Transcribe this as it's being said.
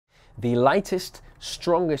the lightest,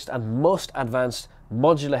 strongest and most advanced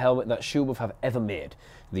modular helmet that Schuberth have ever made,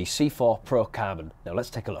 the C4 PRO CARBON. Now let's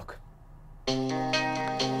take a look.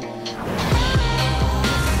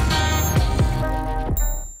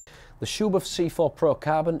 The Schuberth C4 PRO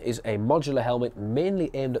CARBON is a modular helmet mainly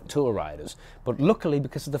aimed at tour riders, but luckily,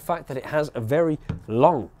 because of the fact that it has a very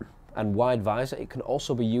long and wide visor, it can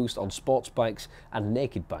also be used on sports bikes and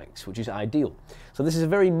naked bikes, which is ideal. So this is a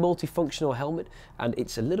very multifunctional helmet, and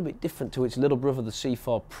it's a little bit different to its little brother, the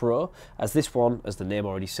C4 Pro, as this one, as the name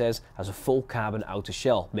already says, has a full carbon outer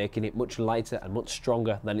shell, making it much lighter and much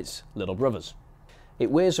stronger than its little brothers. It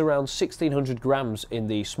weighs around 1600 grams in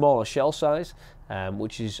the smaller shell size,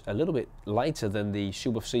 which is a little bit lighter than the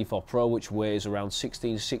Schuberth C4 Pro, which weighs around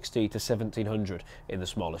 1660 to 1700 in the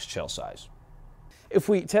smallest shell size. If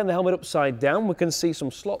we turn the helmet upside down, we can see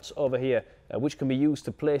some slots over here, which can be used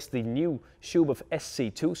to place the new Schuberth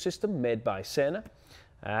SC2 system made by Sena.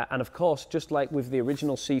 And of course, just like with the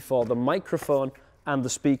original C4, the microphone and the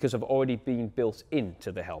speakers have already been built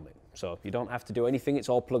into the helmet. So you don't have to do anything, it's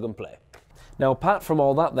all plug and play. Now, apart from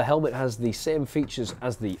all that, the helmet has the same features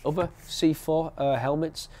as the other C4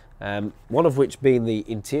 helmets, one of which being the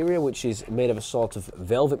interior, which is made of a sort of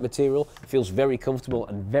velvet material. It feels very comfortable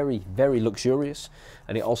and very, very luxurious.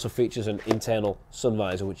 And it also features an internal sun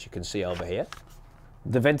visor, which you can see over here.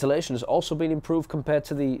 The ventilation has also been improved compared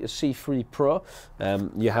to the C3 Pro.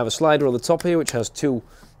 You have a slider on the top here, which has two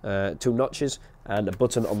notches, and a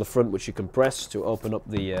button on the front, which you can press to open up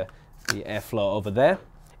the airflow over there.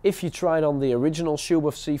 If you tried on the original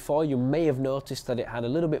Schuberth C4, you may have noticed that it had a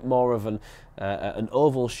little bit more of an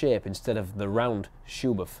oval shape instead of the round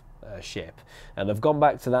Schuberth shape. And I've gone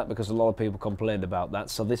back to that because a lot of people complained about that,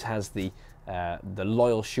 so this has the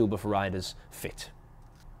loyal Schuberth riders fit.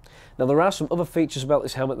 Now, there are some other features about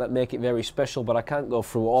this helmet that make it very special, but I can't go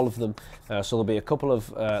through all of them, so there'll be a couple of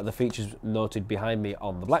the features noted behind me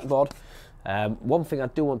on the blackboard. One thing I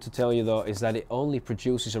do want to tell you though is that it only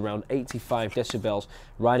produces around 85 decibels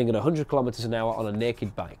riding at 100 kilometers an hour on a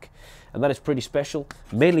naked bike, and that is pretty special,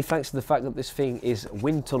 mainly thanks to the fact that this thing is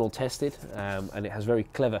wind tunnel tested, and it has very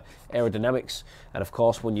clever aerodynamics. And of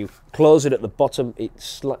course, when you close it at the bottom,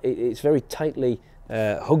 it's very tightly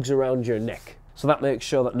hugs around your neck, so that makes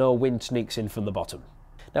sure that no wind sneaks in from the bottom.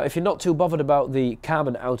 Now, if you're not too bothered about the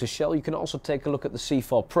carbon outer shell, you can also take a look at the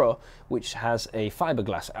C4 Pro, which has a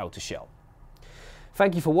fiberglass outer shell.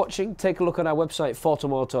 Thank you for watching. Take a look at our website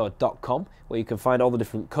fortomoto.com, where you can find all the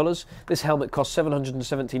different colours. This helmet costs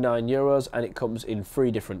 €779 and it comes in 3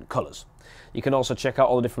 different colours. You can also check out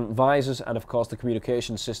all the different visors and of course the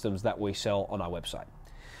communication systems that we sell on our website.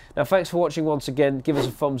 Now, thanks for watching once again. Give us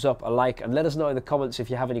a thumbs up, a like, and let us know in the comments if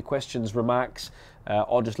you have any questions, remarks,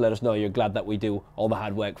 or just let us know you're glad that we do all the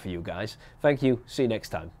hard work for you guys. Thank you. See you next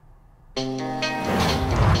time.